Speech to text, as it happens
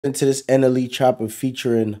Into this NLE Choppa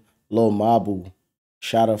featuring Lil Mabu,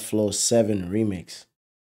 Shotta Flow 7 remix.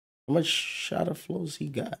 How much Shotta flows he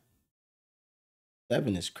got?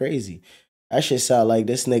 7 is crazy. That shit sound like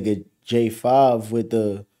this nigga J5 with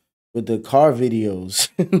the car videos.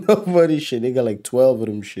 Nobody shit. They got like 12 of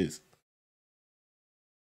them shits.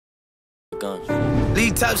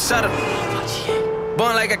 Lead top Shotta.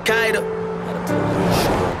 Born like a kite.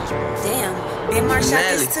 Damn, Big Mar shot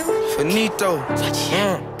this too? Finito.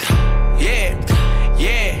 Yeah.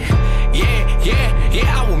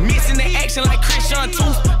 I was missing the action like Christian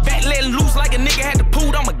tooth. Back letting loose like a nigga had to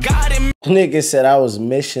pull. I'm a god in. Nigga said I was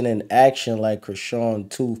missing in action like Krishan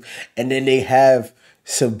Tooth. And then they have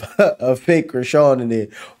a fake Krishan in there.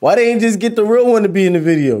 Why they ain't just get the real one to be in the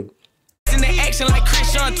video? In the action like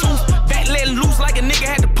Christian Tooth. Back letting loose like a nigga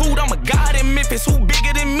had to pull. I'm a god in Memphis. Who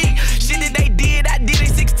bigger than me? Shit that they did, I did it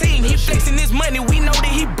 16. He flexing his money, we know that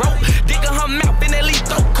he broke. Digging her mouth, NLE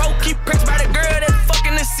throat coke. He pressed by the girl that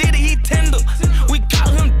fucking the city. He tender. We call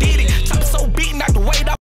him Diddy. Top so beat, knocked the weight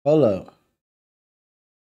off. Hold up.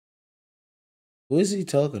 Who is he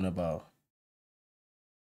talking about?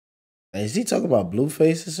 Is he talking about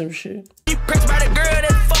Blueface or some shit? He pressed by the girl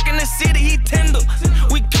that fucking the city. He tender.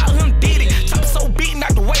 We call him Diddy. Top so beat,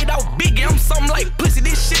 knocked the weight off Biggie. I'm something like pussy.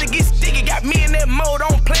 This shit get sticky. Got me in that mode.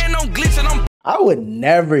 I'm playing on glitching. I would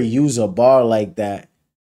never use a bar like that.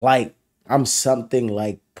 Like, I'm something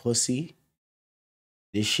like pussy.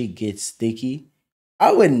 This shit gets sticky.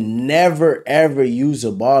 I would never, ever use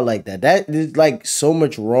a bar like that. That is like so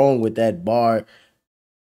much wrong with that bar.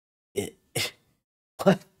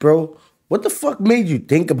 What, bro? What the fuck made you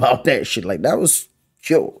think about that shit? Like, that was,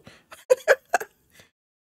 yo.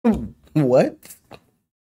 What?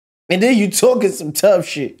 And then you talking some tough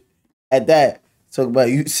shit at that. Talk about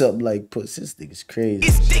you something like pussy. This nigga's crazy.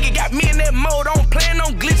 This nigga got me in that mode. I'm playing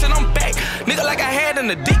on glitching. I'm back. Nigga like I had an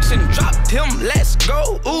addiction. Dropped him. Let's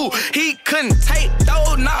go. Ooh, he couldn't take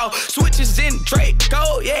though. Now switches in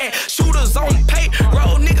Draco. Yeah, shooters on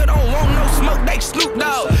payroll. Nigga don't want no smoke. They Snoop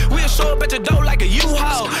Dogg. We'll show up at your door like a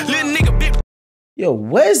U-Haul. Little nigga big.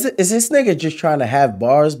 Yo, is this nigga just trying to have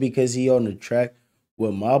bars because he on the track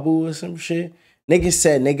with Mabu or some shit? Nigga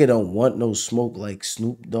said nigga don't want no smoke like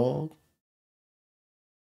Snoop Dogg.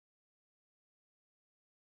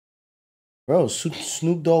 Bro,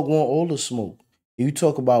 Snoop Dogg want all the smoke. You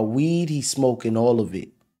talk about weed, he's smoking all of it.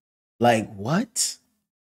 Like, what?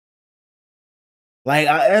 Like,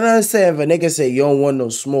 I understand if a nigga say you don't want no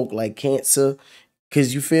smoke like cancer,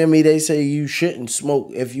 because you feel me, they say you shouldn't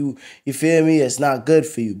smoke. If you feel me, it's not good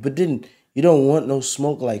for you. But then you don't want no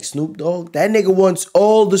smoke like Snoop Dogg? That nigga wants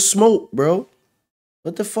all the smoke, bro.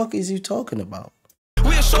 What the fuck is you talking about?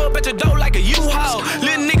 We'll show up at your door like a U-Haul.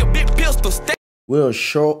 Little nigga big pistol. Will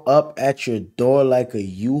show up at your door like a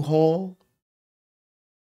U-Haul?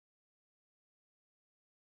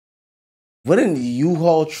 Wouldn't the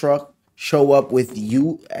U-Haul truck show up with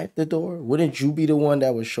you at the door? Wouldn't you be the one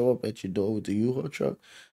that would show up at your door with the U-Haul truck?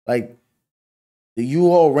 Like, the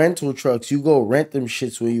U-Haul rental trucks, you go rent them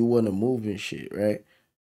shits when you want to move and shit, right?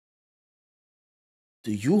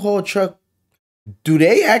 The U-Haul truck, do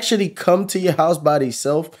they actually come to your house by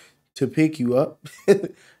themselves to pick you up?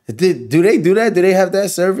 Do they do that? Do they have that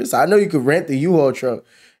service? I know you could rent the U-Haul truck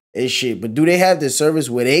and shit, but do they have the service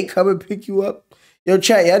where they come and pick you up? Yo,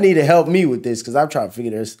 chat, y'all need to help me with this because I'm trying to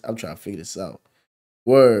figure this out.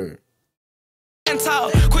 Word. Quit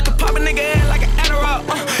the popping nigga head like an Adderall.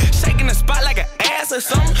 Shaking the spot like an ass or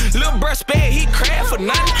something. Little bruh spare, he crab for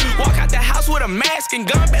nothing. Walk out the house with a mask and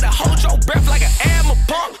gun. Better hold your breath like an ammo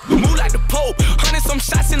pump. Move like the Pope. 100 some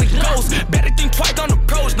shots in the ghost. Better think twice on the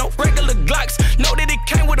pros. No regular Glocks. Know that it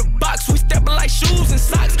came with a box. We stepping like shoes and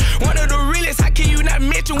socks. One of the realest. How can you not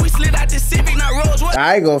mention we slid out the Civic, not Rolls Royce?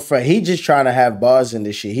 I ain't gonna front. He just trying to have bars in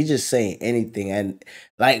this shit. He just saying anything. And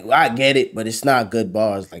like, I get it, but it's not good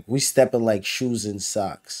bars. Like, we stepping like shoes and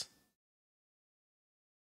socks.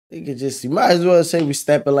 You might as well say we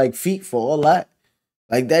stepping like feet for all that.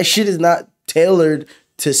 Like, that shit is not tailored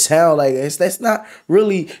to sound like this. That's not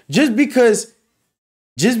really just because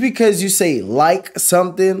you say like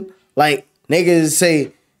something, like niggas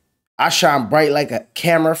say I shine bright like a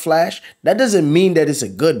camera flash. That doesn't mean that it's a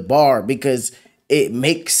good bar because it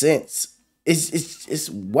makes sense. It's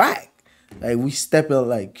whack. Like, we stepping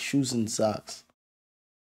like shoes and socks.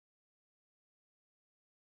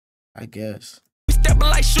 I guess. Stepping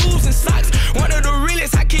like shoes and socks. One of the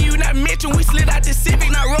realest. How can you not mention we slid out the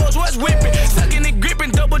Civic, not Rolls Royce whipping, sucking and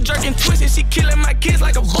gripping, double jerking, twisting. She killing my kids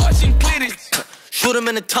like a abortion clitted. Shoot him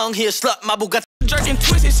in the tongue, he a slut. My boo got jerking,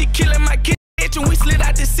 twisting. She killing my kids. We slid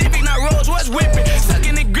out the Civic, not Rolls Royce whipping,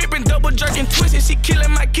 sucking and gripping, double jerking, twisting. She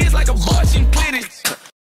killing my kids like a abortion clitted.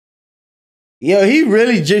 Yo, he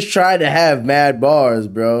really just tried to have mad bars,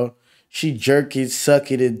 bro. She jerk it,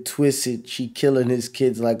 suck it, and twist it. She killing his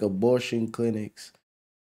kids like abortion clinics.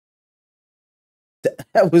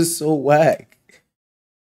 That was so whack.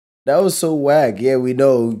 That was so whack. Yeah, we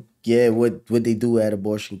know. Yeah, what they do at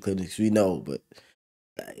abortion clinics, we know. But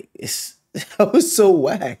like, that was so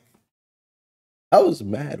whack. That was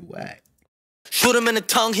mad whack. Shoot him in the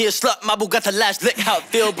tongue, he a slut. My boo got the last lick, how it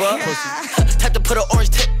feel, bro. Had to put an orange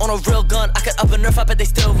tip on a real gun. I could up and nerf, I bet they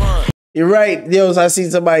still run. You're right, yo. I see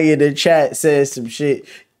somebody in the chat says some shit.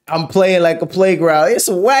 I'm playing like a playground. It's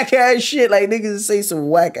some whack ass shit. Like niggas say some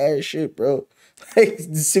whack ass shit, bro. Like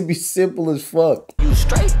this should be simple as fuck. You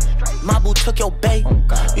straight? My boo took your bait.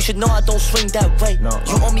 You should know I don't swing that way.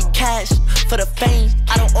 You owe me cash for the fame.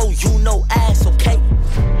 I don't owe you no ass, okay?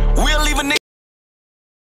 We'll leave a nigga.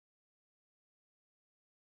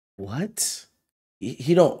 What?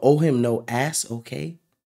 He don't owe him no ass, okay?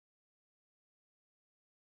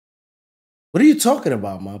 What are you talking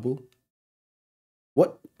about, Mabu?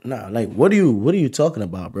 What? Nah, like what are you talking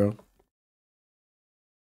about, bro?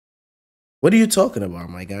 What are you talking about,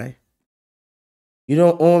 my guy? You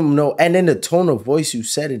don't owe him no, and then the tone of voice you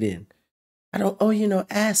said it in. I don't owe you no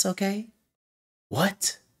ass, okay?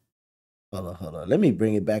 What? Hold on. Let me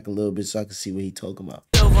bring it back a little bit so I can see what he talking about.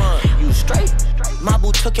 You straight? My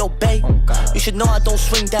boo took your bait. You should know I don't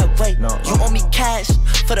swing that way. You owe me cash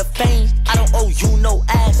for the fame. I don't owe you no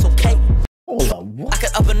ass, okay? Hold on, what? I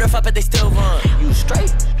could up and nerf, I bet they still run. You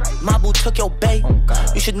straight? My boo took your bait.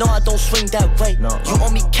 You should know I don't swing that way. You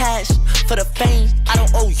owe me cash for the fame. I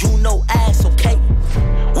don't owe you no ass, okay?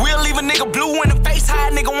 We'll leave a nigga blue in the face.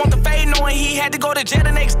 High nigga want the fade, knowing he had to go to jail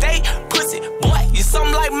the next day. Pussy, boy, you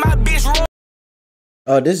something like my bitch roll.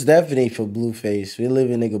 Oh, this is definitely for Blueface. We live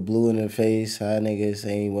a nigga blue in the face. High nigga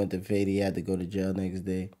saying he want the fade, he had to go to jail next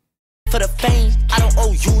day. For the fame, I don't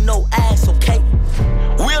owe you no ass, okay?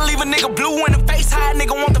 We'll leave a nigga blue in the face. High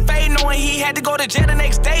nigga want the fade, knowing he had to go to jail the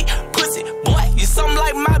next day. Pussy, boy, you something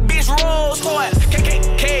like my bitch Rolls Royce.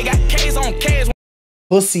 KKK got K's on K's.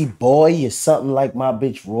 Pussy boy, you something like my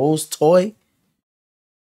bitch Rose toy?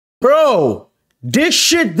 Bro, this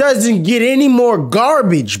shit doesn't get any more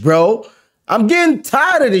garbage, bro. I'm getting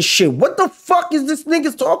tired of this shit. What the fuck is this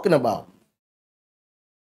nigga talking about?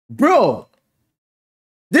 Bro,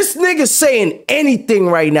 this nigga saying anything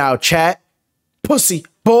right now, chat. Pussy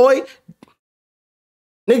boy.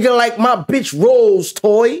 Nigga like my bitch Rose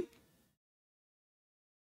toy.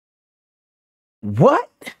 What?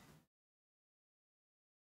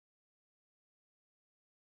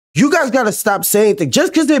 You guys gotta stop saying things.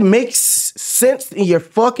 Just because it makes sense in your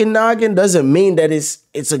fucking noggin doesn't mean that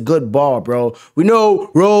it's a good ball, bro. We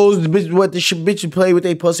know Rose, what the bitches play with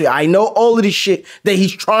their pussy. I know all of this shit that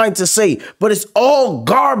he's trying to say, but it's all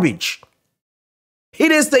garbage. He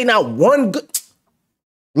didn't say not one good.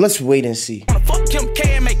 Let's wait and see. Fuck Kim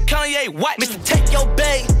K and make Kanye white. Mr. Take your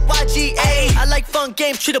bait, YGA. I like fun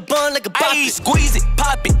games, treat a bun like a Ayy, squeeze it,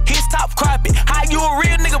 pop it, hit stop, crop it. How you a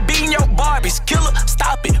real nigga beating your Barbies? Killer,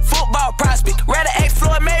 stop it, football prospect. Rather ex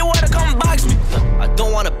Floyd Mayweather come box me. I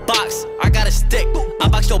don't want a box, I got a stick. I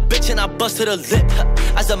box your bitch and I busted her lip.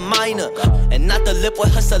 As a minor, and not the lip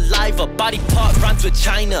with her saliva. Body part rhymes with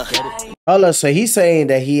China. Hold on, so he's saying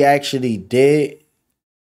that he actually did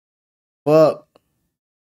fuck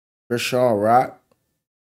Rashawn Rock.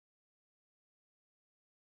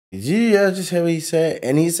 Did you just hear what he said?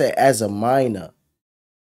 And he said, as a minor.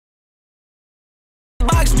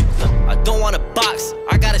 Box me. I don't want a box,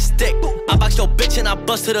 I got a stick. I box your bitch and I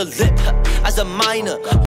busted her lip. As a minor.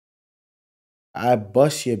 I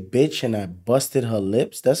bust your bitch and I busted her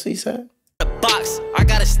lips? That's what he said? A box, I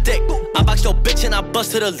got a stick. I box your bitch and I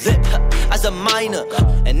busted her lip. As a minor,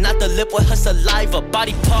 and not the lip with her saliva.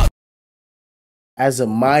 Body part. As a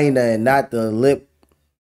minor and not the lip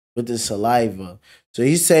with the saliva. So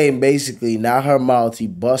he's saying basically not her mouth, he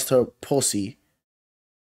bust her pussy.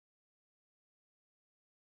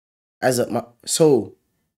 As a so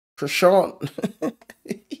Krishan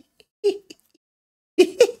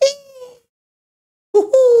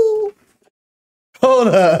hold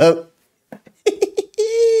up.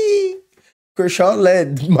 Krishan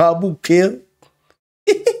let Mabu kill.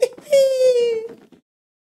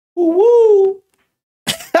 Woo.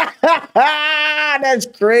 That's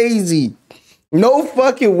crazy. No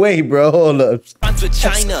fucking way, bro. Hold up. Rhymes with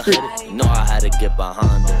China. You know I had to get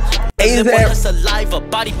behind it. Ain't that saliva?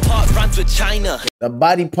 Body part rhymes with China. The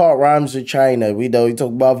body part rhymes with China. We know we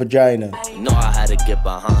talk about vagina. You know I had to get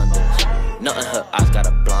behind it. Nothing her eyes got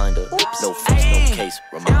a blinder. No face, no case.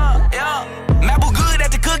 Reminder. Mabu good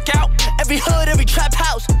at the cookout. Every hood, every trap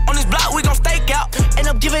house. On this block we gon' stake out. And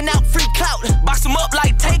I'm giving out free clout. Box them up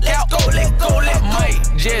like takeout. Let's go, let's go.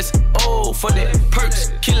 Just old for that.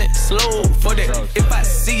 Perks killing slow for that. If I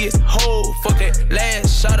see it whole, fuck that.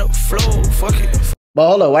 Last shot of flow, fuck it. But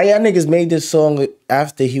hold on, why y'all niggas made this song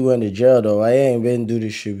after he went to jail though? I ain't been do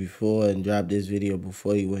this shit before and dropped this video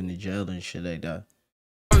before he went to jail and shit like that.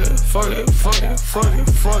 Fuck it, fuck it, fuck it,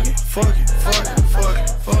 fuck it, fuck it, fuck it, fuck it,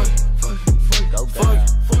 fuck it, fuck it, fuck it,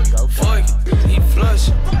 fuck it, fuck it, he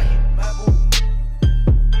flush.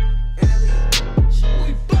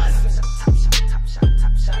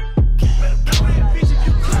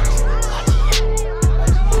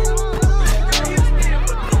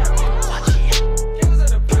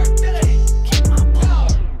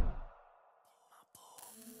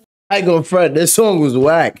 I ain't gonna front, that song was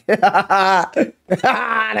whack. That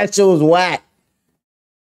shit was whack.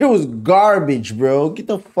 It was garbage, bro. Get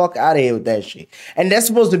the fuck out of here with that shit. And that's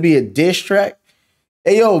supposed to be a diss track?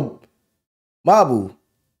 Hey, yo, Mabu,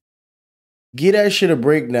 get that shit a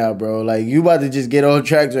break now, bro. Like, you about to just get on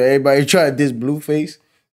tracks where everybody try to diss Blueface?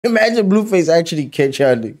 Imagine Blueface actually catch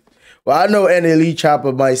y'all niggas. Well, I know NLE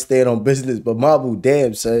Choppa might stand on business, but Mabu,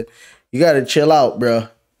 damn, son. You gotta chill out, bro.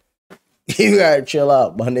 You gotta chill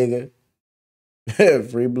out, my nigga.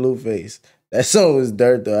 Free Blueface. That song was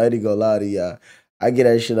dirt though. I ain't gonna lie to y'all. I get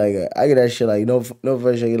that shit like no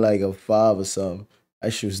first shit like a 5 or something.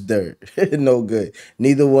 That shit was dirt. No good.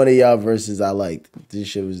 Neither one of y'all verses I liked. This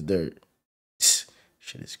shit was dirt.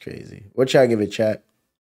 Shit is crazy. What y'all give it, chat?